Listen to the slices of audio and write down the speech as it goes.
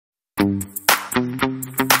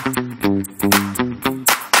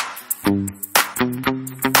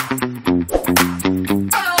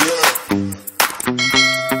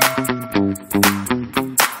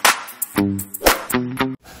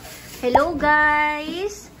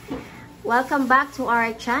guys! Welcome back to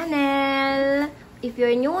our channel. If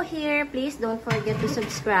you're new here, please don't forget to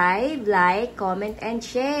subscribe, like, comment, and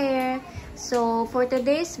share. So, for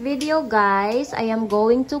today's video guys, I am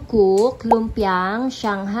going to cook Lumpiang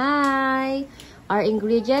Shanghai. Our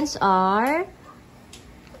ingredients are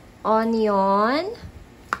onion,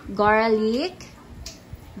 garlic,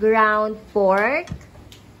 ground pork,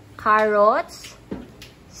 carrots,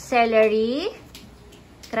 celery,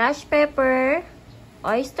 crushed pepper,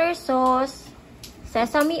 oyster sauce,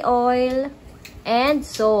 sesame oil, and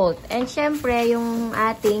salt. And syempre, yung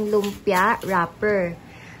ating lumpia wrapper.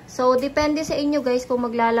 So, depende sa inyo guys kung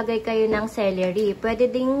maglalagay kayo ng celery. Pwede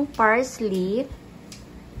ding parsley.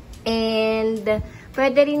 And,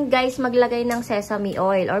 pwede rin guys maglagay ng sesame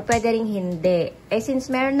oil. Or pwede rin hindi. Eh, since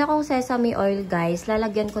meron akong sesame oil guys,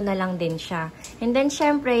 lalagyan ko na lang din siya. And then,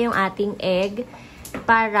 syempre, yung ating egg.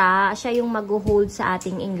 Para siya yung mag-hold sa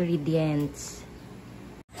ating ingredients.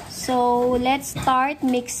 So, let's start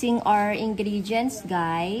mixing our ingredients,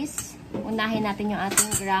 guys. Unahin natin yung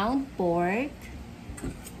ating ground pork.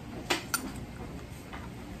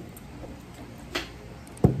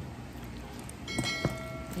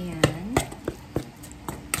 Ayan.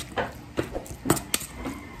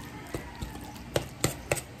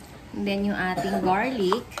 And then yung ating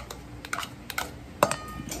garlic.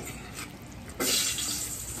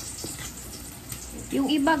 Yung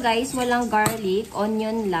iba guys, walang garlic,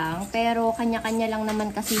 onion lang. Pero kanya-kanya lang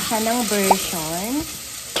naman kasi siya ng version.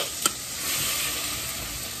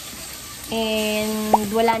 And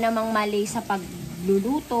wala namang mali sa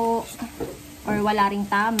pagluluto. Or wala ring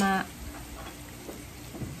tama.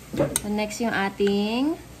 So next yung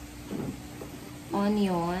ating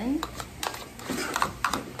onion.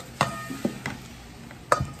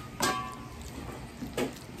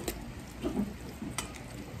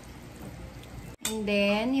 And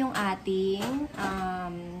then, yung ating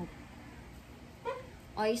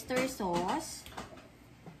oyster sauce.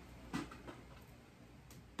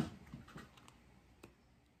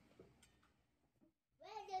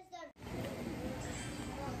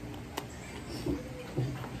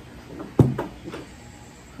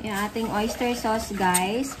 Yung ating oyster sauce,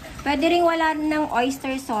 guys. Pwede rin wala ng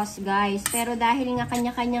oyster sauce, guys. Pero dahil nga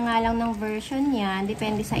kanya-kanya nga lang ng version yan,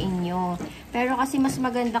 depende sa inyo. Pero kasi mas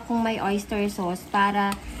maganda kung may oyster sauce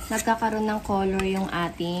para nagkakaroon ng color yung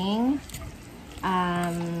ating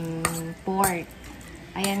pork.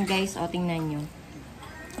 Ayan, guys. O, tingnan nyo.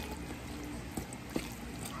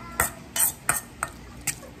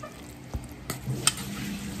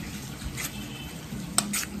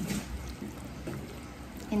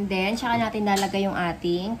 And then, tsaka natin lalagay yung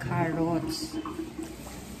ating carrots.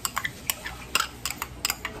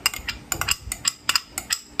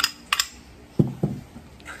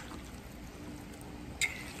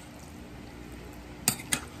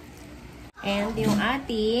 And yung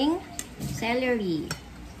ating celery.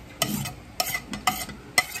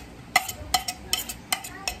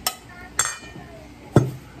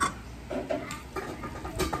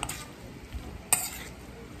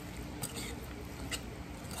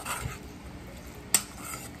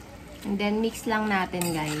 And then, mix lang natin,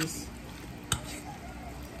 guys.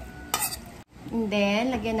 And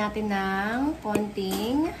then, lagyan natin ng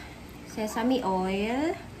konting sesame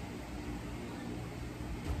oil.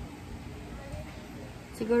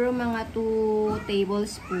 Siguro mga 2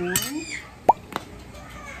 tablespoons.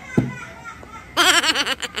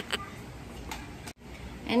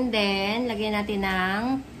 And then, lagyan natin ng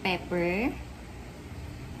pepper.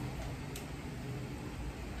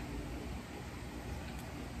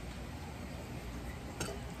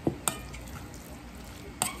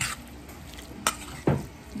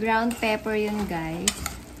 Ground pepper yun, guys.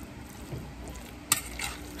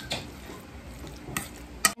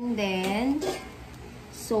 And then,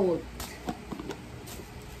 salt.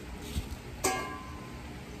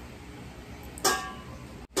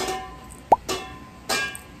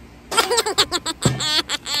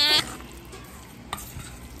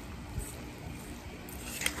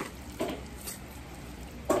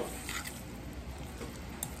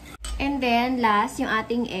 And then, last, yung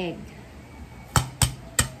ating egg.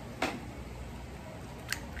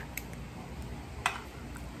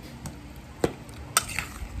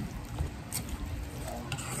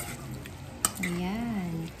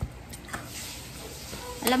 Ayan.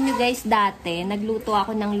 Alam nyo guys, dati, nagluto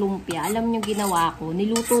ako ng lumpia. Alam nyo ginawa ko?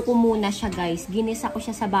 Niluto ko muna siya guys. Ginisa ko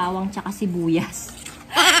siya sa bawang tsaka sibuyas.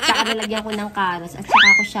 Tsaka nalagyan ko ng carrots at tsaka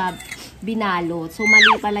ko siya binalot. So,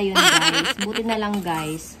 mali pala yun guys. Buti na lang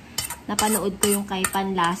guys. Napanood ko yung kay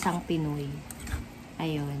Panlasang Pinoy.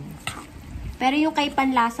 Ayun. Pero yung kay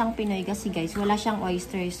panlasang Pinoy kasi guys, wala siyang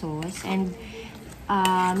oyster sauce. And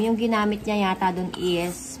yung ginamit niya yata dun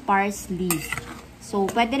is parsley. So,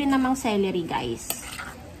 pwede rin namang celery guys.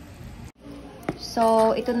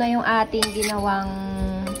 So, ito na yung ating ginawang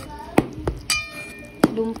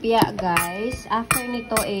lumpia guys. After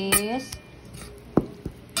nito is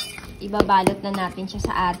ibabalot na natin siya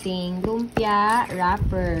sa ating lumpia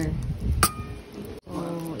wrapper.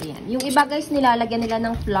 Yung iba guys, nilalagyan nila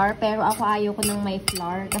ng flour, pero ako ayaw ko ng may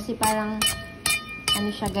flour. Kasi parang, ano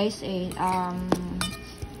siya guys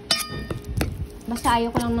basta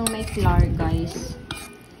ayaw ko lang ng may flour guys.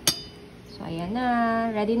 So, ayan na.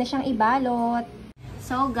 Ready na siyang ibalot.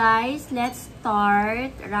 So guys, let's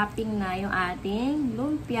start wrapping na yung ating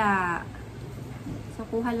lumpia. So,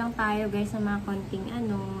 kuha lang tayo guys ng mga konting and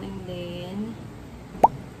then,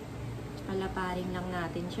 palaparin lang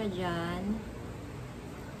natin siya dyan.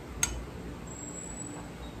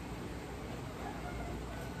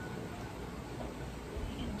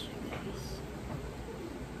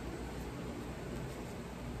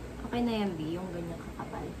 Okay na yan, B, yung ganyan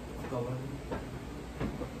kakapal.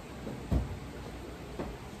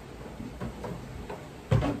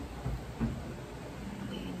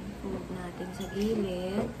 Fold natin sa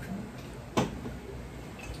gilid.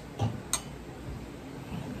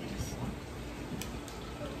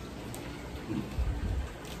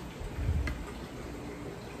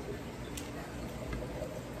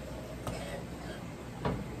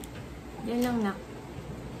 Yan lang na.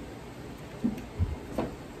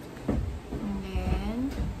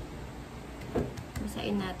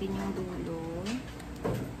 Basain natin yung dulo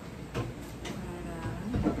para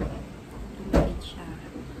lumikit siya.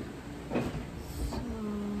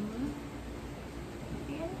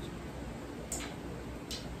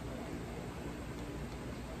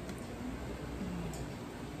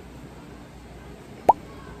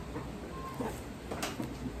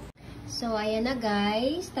 So, ayan na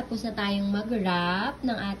guys. Tapos na tayong mag-wrap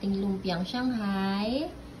ng ating lumpiang Shanghai.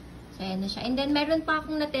 So, ayan na siya. And then, meron pa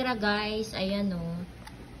akong natira guys. Ayan o.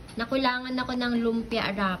 Nakulangan ako ng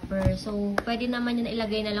lumpia wrapper. So, pwede naman yun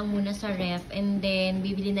ilagay na lang muna sa ref. And then,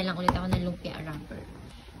 bibili na lang ulit ako ng lumpia wrapper.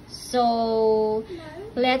 So,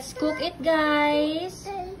 let's cook it guys.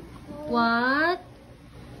 What?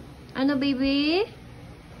 Ano baby?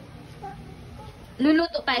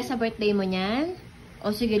 Luluto tayo sa birthday mo niyan?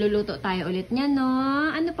 O sige, luluto tayo ulit niyan, no?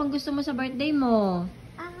 Ano pang gusto mo sa birthday mo?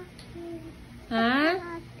 Ha?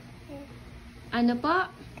 Ano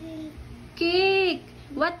po? Cake.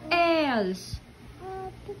 What else?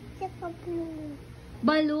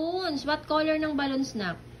 Balloons. What color ng balloons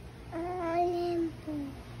na?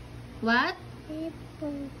 Rainbow. What?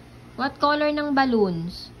 Rainbow. What color ng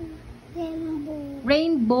balloons? Rainbow.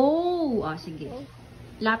 Rainbow. Ah, sige.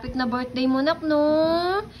 Lapit na birthday mo, nak, no?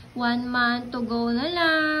 1 month to go na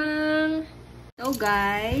lang. So,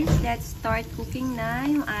 guys, let's start cooking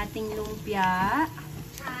na yung ating lumpia.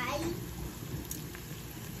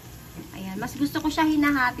 Ayan. Mas gusto ko siya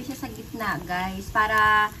hinahati siya sa gitna, guys.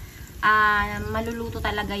 Para maluluto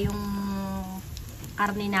talaga yung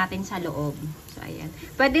karne natin sa loob. So, ayan.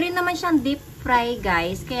 Pwede rin naman siyang deep fry,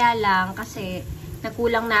 guys. Kaya lang, kasi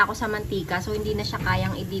nagkulang na ako sa mantika. So, hindi na siya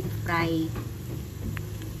kayang i-deep fry.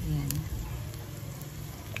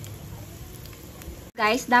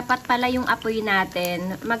 Guys, dapat pala yung apoy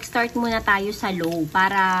natin, mag-start muna tayo sa low,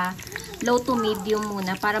 para low to medium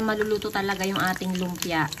muna, para maluluto talaga yung ating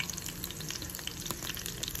lumpia.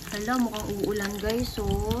 Hala, mukhang uulan guys,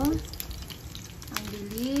 oh. Ang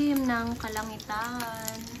dilim ng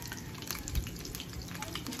kalangitan.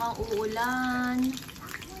 Mukhang uulan.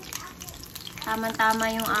 Tama-tama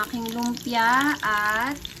yung aking lumpia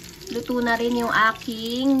at luto na rin yung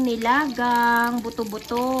aking nilagang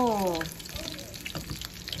buto-buto.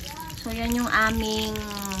 So, yan yung aming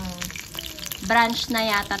brunch na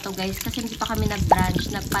yata to guys. Kasi hindi pa kami nag-brunch.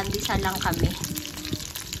 Nagpandesal lang kami.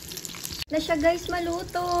 Na siya guys,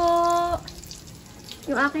 maluto.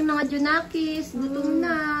 Yung aking mga junakis, gutom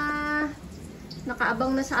na.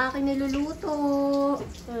 Nakaabang na sa akin niluluto.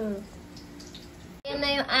 Yan na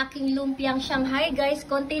yung aking lumpiang Shanghai guys.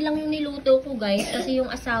 Konti lang yung niluto ko guys. Kasi yung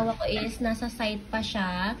asawa ko is nasa site pa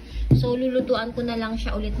siya. So, lulutuan ko na lang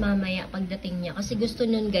siya ulit mamaya pagdating niya. Kasi gusto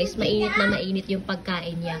nun guys, mainit na mainit yung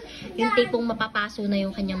pagkain niya. Yung tipong mapapaso na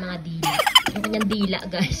yung kanyang mga dila. Yung kanyang dila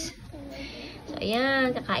guys. So,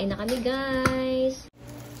 ayan. Kakain na kami guys.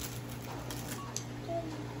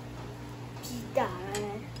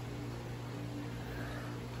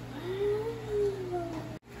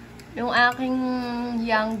 Yung aking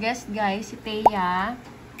youngest guys, si Teya,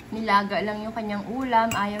 nilaga lang yung kanyang ulam.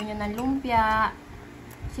 Ayaw niya ng lumpia.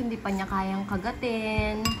 Kasi hindi pa niya kayang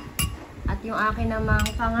kagatin. At yung akin namang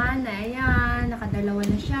panganay, ayan, nakadalawa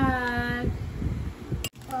na siya.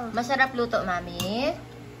 Masarap luto, Mami?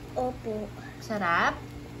 Opo. Sarap?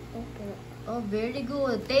 Opo. Oh, very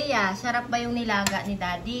good. Teya, sarap ba yung nilaga ni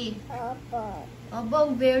Daddy? Opo.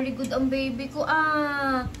 Abang, very good ang baby ko,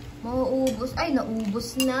 ah. Mauubos. Ay,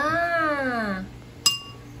 naubos na.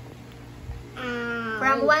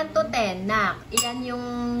 From 1 to 10, nak. Ilan yung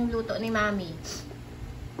luto ni Mami?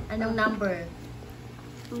 Anong number?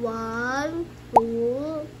 1,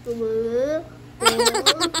 2, 3, 4,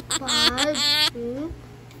 5, 6,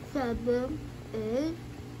 7, 8,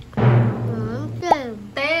 9,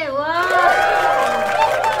 10. Te, wow!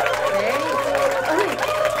 Very good.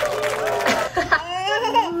 Ay!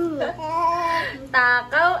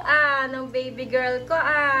 Takaw, ng baby girl ko,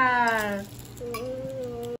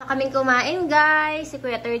 kaming kumain, guys. Si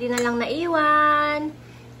Kuya 30 na lang naiwan.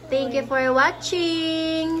 Thank you for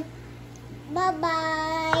watching.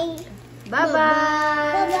 Bye-bye. Bye-bye.